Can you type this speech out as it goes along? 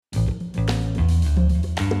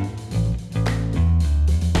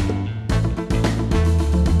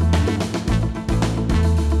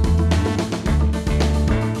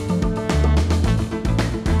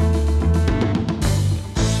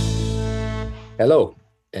Hello,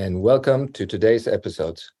 and welcome to today's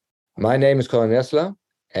episode. My name is Colin Nessler,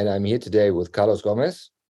 and I'm here today with Carlos Gomez.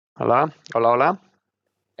 Hola, hola, hola.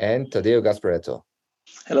 And Tadeo Gasparetto.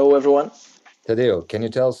 Hello, everyone. Tadeo, can you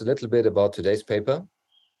tell us a little bit about today's paper?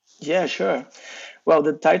 Yeah, sure. Well,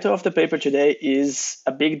 the title of the paper today is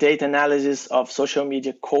a big data analysis of social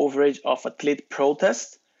media coverage of athlete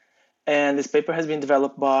protest. And this paper has been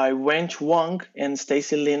developed by Wench Wang and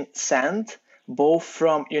Stacy Lynn Sand, both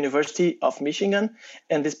from University of Michigan.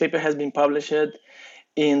 And this paper has been published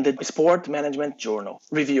in the Sport Management Journal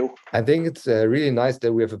Review. I think it's really nice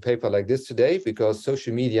that we have a paper like this today because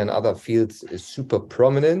social media and other fields is super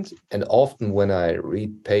prominent. And often when I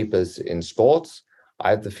read papers in sports,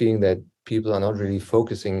 I have the feeling that people are not really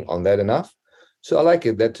focusing on that enough. So I like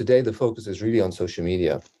it that today the focus is really on social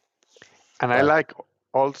media. And I like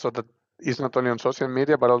also that it's not only on social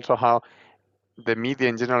media, but also how the media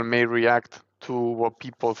in general may react to what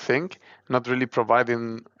people think, not really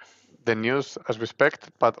providing the news as we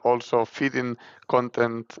expect, but also feeding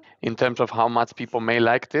content in terms of how much people may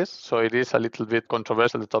like this. So it is a little bit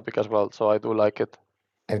controversial, the topic as well. So I do like it.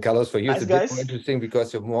 And Carlos, for you, it's Nice, a bit guys. more interesting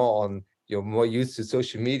because you're more used to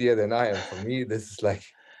social media than I am. For me, this is like...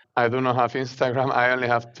 I do not have Instagram. I only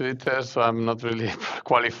have Twitter, so I'm not really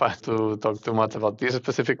qualified to talk too much about this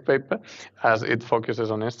specific paper as it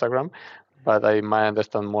focuses on Instagram. But I might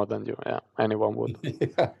understand more than you. Yeah, anyone would.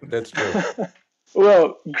 Yeah, that's true.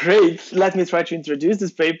 Well, great. Let me try to introduce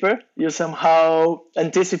this paper. You somehow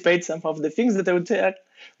anticipate some of the things that I would say.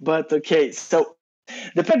 But okay, so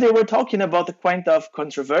the paper they were talking about a kind of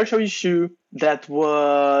controversial issue that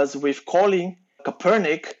was with Colin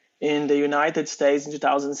Kaepernick in the United States in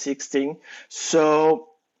 2016. So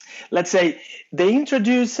let's say they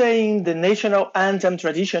introduced saying the national anthem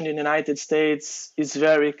tradition in the United States is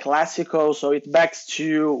very classical, so it backs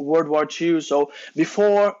to World War II. So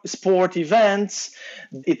before sport events,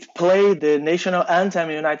 it played the national anthem in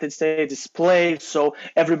the United States is played, so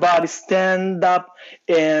everybody stand up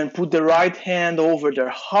and put the right hand over their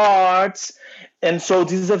hearts. And so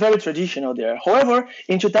this is a very traditional there. However,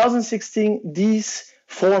 in 2016, this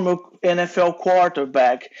former NFL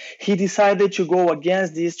quarterback, he decided to go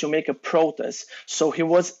against this to make a protest. So he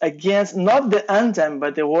was against not the anthem,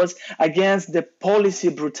 but it was against the policy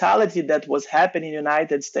brutality that was happening in the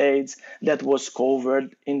United States that was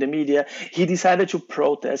covered in the media. He decided to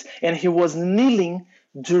protest, and he was kneeling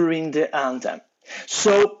during the anthem.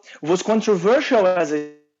 So it was controversial as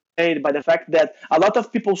a by the fact that a lot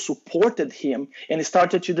of people supported him and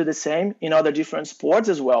started to do the same in other different sports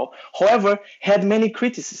as well. However, had many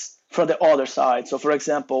criticisms from the other side. So, for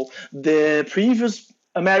example, the previous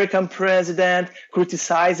American president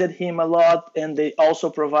criticized him a lot, and they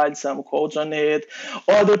also provide some quotes on it.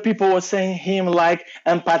 Other people were saying him like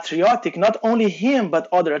unpatriotic, not only him, but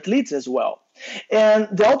other athletes as well. And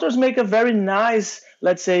the authors make a very nice,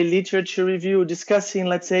 let's say, literature review discussing,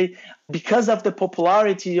 let's say, because of the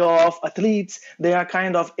popularity of athletes, they are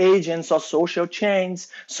kind of agents of social change.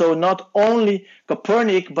 So not only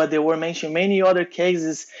Kaepernick, but they were mentioned many other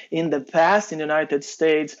cases in the past in the United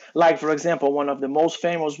States, like, for example, one of the most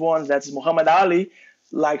famous ones, that's Muhammad Ali,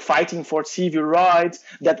 like fighting for civil rights,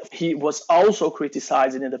 that he was also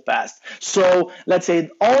criticized in the past. So let's say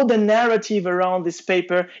all the narrative around this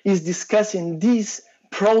paper is discussing this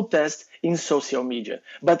protest in social media.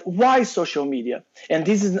 But why social media? And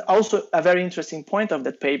this is also a very interesting point of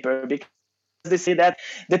that paper, because they say that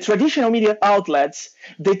the traditional media outlets,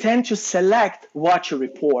 they tend to select what to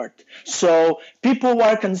report. So people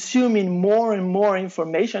are consuming more and more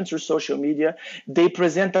information through social media. They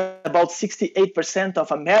present about 68%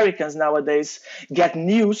 of Americans nowadays get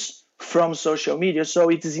news from social media. So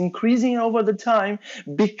it is increasing over the time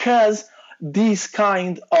because this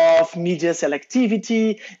kind of media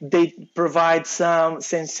selectivity, they provide some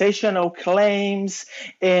sensational claims,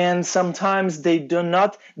 and sometimes they do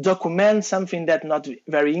not document something that's not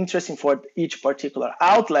very interesting for each particular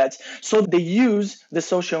outlet. So they use the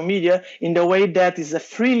social media in the way that is a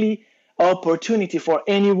freely opportunity for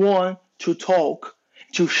anyone to talk,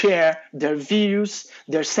 to share their views,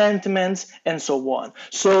 their sentiments, and so on.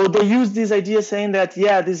 So they use this idea saying that,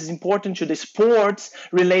 yeah, this is important to the sports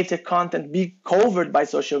related content be covered by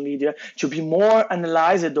social media, to be more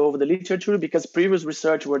analyzed over the literature, because previous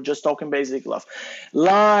research were just talking basically of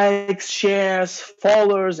likes, shares,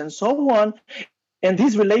 followers, and so on. And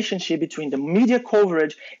this relationship between the media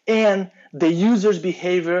coverage and the user's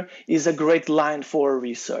behavior is a great line for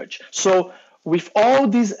research. So with all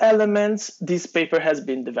these elements, this paper has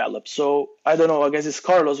been developed. So I don't know, I guess it's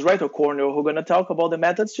Carlos, right, or Cornel, who are going to talk about the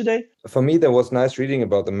methods today? For me, that was nice reading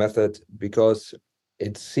about the method because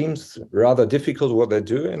it seems rather difficult what they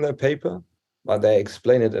do in their paper. but they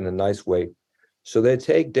explain it in a nice way. So they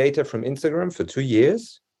take data from Instagram for 2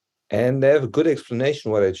 years, and they have a good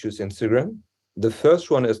explanation why they choose Instagram. The first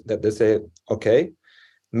one is that they say, okay,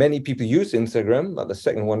 many people use Instagram, but the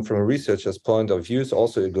second one, from a researcher's point of view, is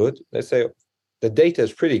also good. They say the data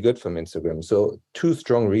is pretty good from Instagram. So 2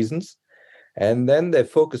 strong reasons. And then they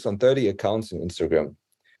focus on 30 accounts on Instagram.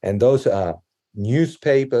 And those are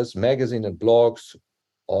newspapers, magazine and blogs,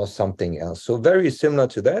 or something else. So very similar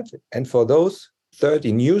to that. And for those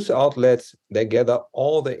 30 news outlets, they gather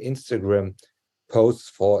all the Instagram posts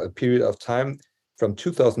for a period of time from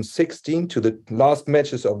 2016 to the last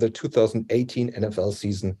matches of the 2018 NFL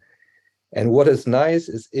season. And what is nice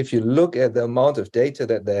is if you look at the amount of data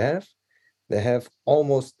that they have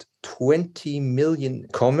almost 20 million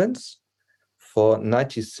comments for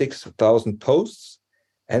 96,000 posts,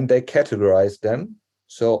 and they categorize them.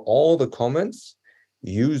 So all the comments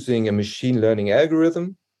using a machine learning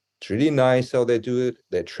algorithm. It's really nice how they do it.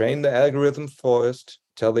 They train the algorithm first,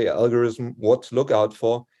 tell the algorithm what to look out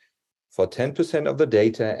for 10% of the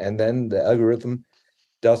data, and then the algorithm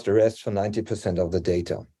does the rest for 90% of the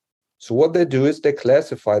data. So what they do is they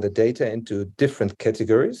classify the data into different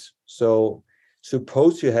categories. So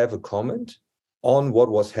suppose you have a comment on what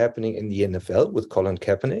was happening in the NFL with Colin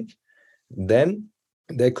Kaepernick, then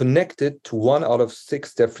they connect it to 1 out of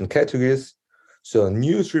 6 different categories. So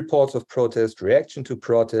news reports of protest, reaction to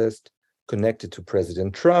protest, connected to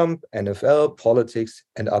President Trump, NFL, politics,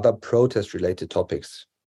 and other protest-related topics.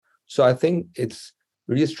 So I think it's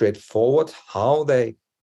really straightforward how they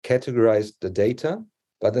categorize the data.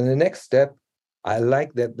 But in the next step, I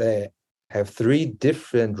like that they have 3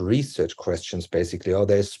 different research questions, basically, or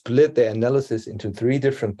they split their analysis into 3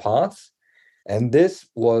 different parts. And this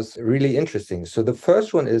was really interesting. So the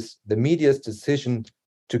first one is the media's decision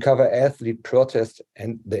to cover athlete protest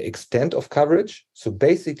and the extent of coverage. So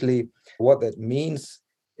basically, what that means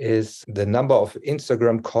is the number of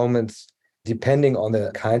Instagram comments depending on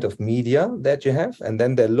the kind of media that you have. And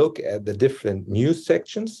then they look at the different news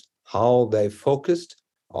sections, how they focused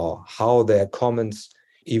or how their comments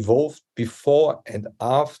evolved before and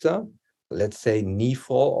after, let's say, knee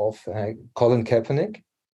fall of Colin Kaepernick.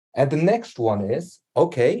 And the next one is,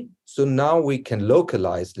 okay, so now we can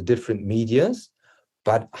localize the different medias,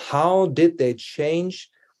 but how did they change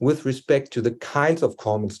with respect to the kinds of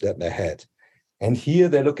comments that they had? And here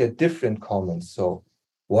they look at different comments. So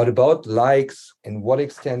what about likes? In what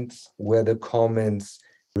extent were the comments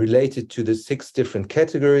related to the 6 different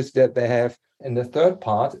categories that they have? In the third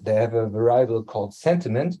part, they have a variable called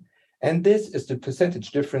sentiment. And this is the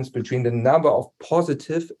percentage difference between the number of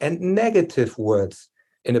positive and negative words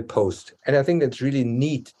in a post. And I think that's really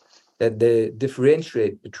neat that they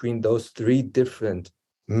differentiate between those 3 different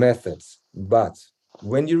methods. But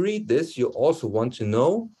when you read this, you also want to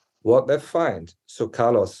know what they find. So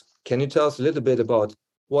Carlos, can you tell us a little bit about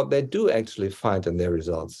what they do actually find in their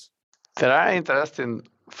results? There are interesting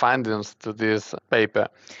findings to this paper.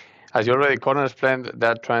 As you already explained,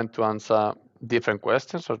 they're trying to answer different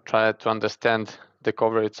questions or try to understand the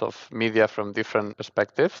coverage of media from different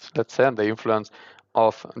perspectives, let's say, and the influence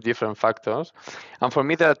of different factors. And for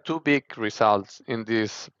me, there are 2 big results in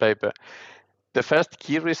this paper. The first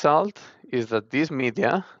key result is that this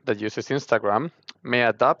media that uses Instagram may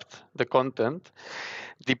adapt the content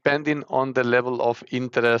depending on the level of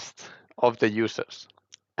interest of the users.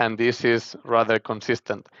 And this is rather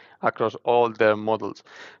consistent across all their models.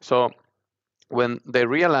 So when they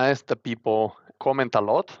realize that people comment a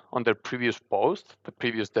lot on their previous post, the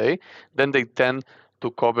previous day, then they tend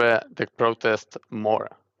to cover the protest more.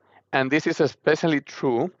 And this is especially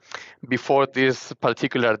true before this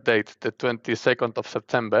particular date, the 22nd of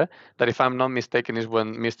September, that if I'm not mistaken is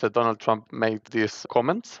when Mr. Donald Trump made these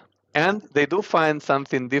comments. And they do find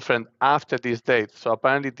something different after this date. So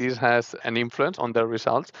apparently this has an influence on their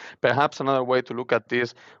results. Perhaps another way to look at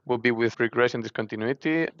this would be with regression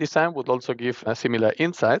discontinuity design, would also give similar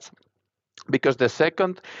insights. Because the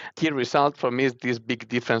second key result for me is this big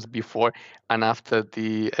difference before and after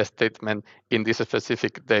the statement in this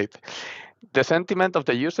specific date. The sentiment of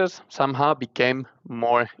the users somehow became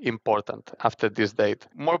more important after this date.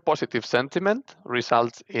 More positive sentiment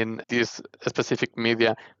results in this specific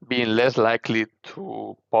media being less likely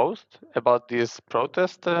to post about this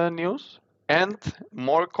protest news, and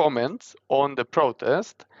more comments on the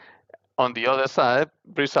protest on the other side,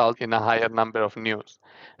 result in a higher number of news.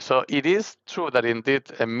 So it is true that indeed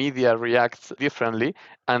media reacts differently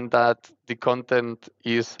and that the content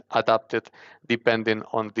is adapted depending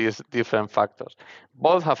on these different factors.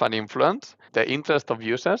 Both have an influence. The interest of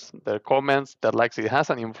users, their comments, their likes, it has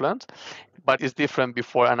an influence, but it's different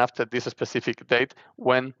before and after this specific date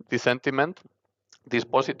when the sentiment, these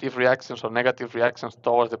positive reactions or negative reactions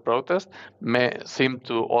towards the protest may seem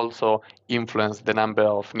to also influence the number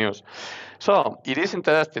of news. So it is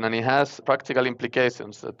interesting and it has practical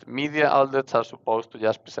implications that media outlets are supposed to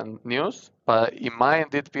just present news, but it might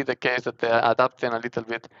indeed be the case that they are adapting a little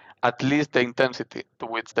bit, at least the intensity to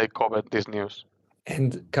which they cover this news.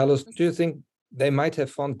 And Carlos, do you think they might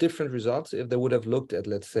have found different results if they would have looked at,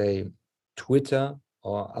 let's say, Twitter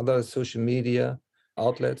or other social media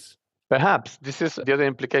outlets? Perhaps this is the other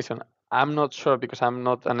implication. I'm not sure because I'm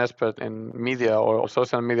not an expert in media or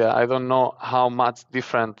social media. I don't know how much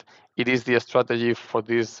different it is the strategy for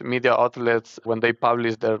these media outlets when they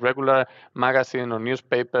publish their regular magazine or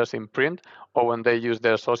newspapers in print or when they use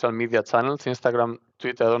their social media channels, Instagram,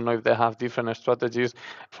 Twitter. I don't know if they have different strategies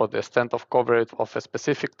for the extent of coverage of a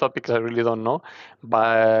specific topic. I really don't know,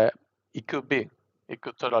 but it could be. It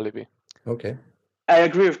could totally be. Okay. I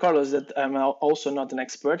agree with Carlos that I'm also not an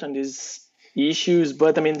expert on these issues,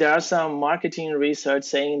 but I mean, there are some marketing research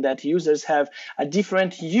saying that users have a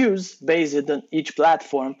different use based on each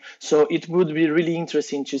platform. So it would be really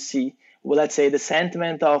interesting to see, well, let's say, the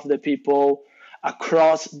sentiment of the people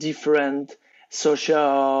across different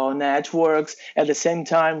social networks. At the same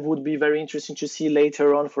time, would be very interesting to see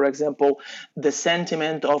later on, for example, the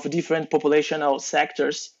sentiment of different populational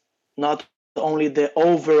sectors, not only the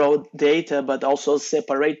overall data, but also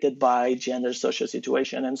separated by gender, social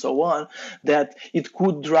situation, and so on, that it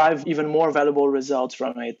could drive even more valuable results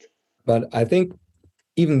from it. But I think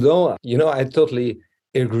even though, I totally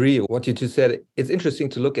agree with what you just said, it's interesting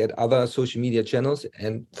to look at other social media channels,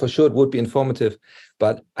 and for sure it would be informative.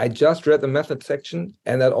 But I just read the method section,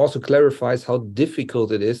 and that also clarifies how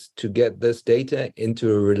difficult it is to get this data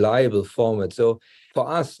into a reliable format. So for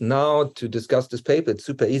us now to discuss this paper, it's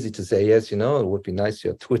super easy to say, yes, it would be nice to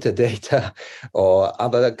have Twitter data or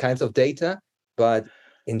other kinds of data. But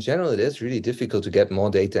in general, it is really difficult to get more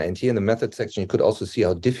data. And here in the method section, you could also see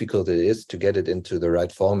how difficult it is to get it into the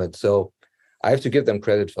right format. So I have to give them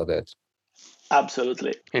credit for that.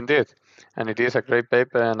 Absolutely. Indeed. And it is a great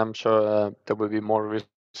paper, and I'm sure there will be more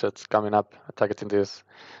research coming up targeting this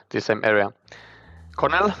same area.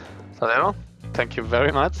 Cornel, Tadeo, thank you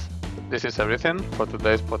very much. This is everything for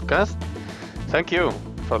today's podcast. Thank you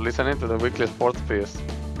for listening to the Weekly Sports Piece.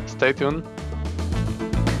 Stay tuned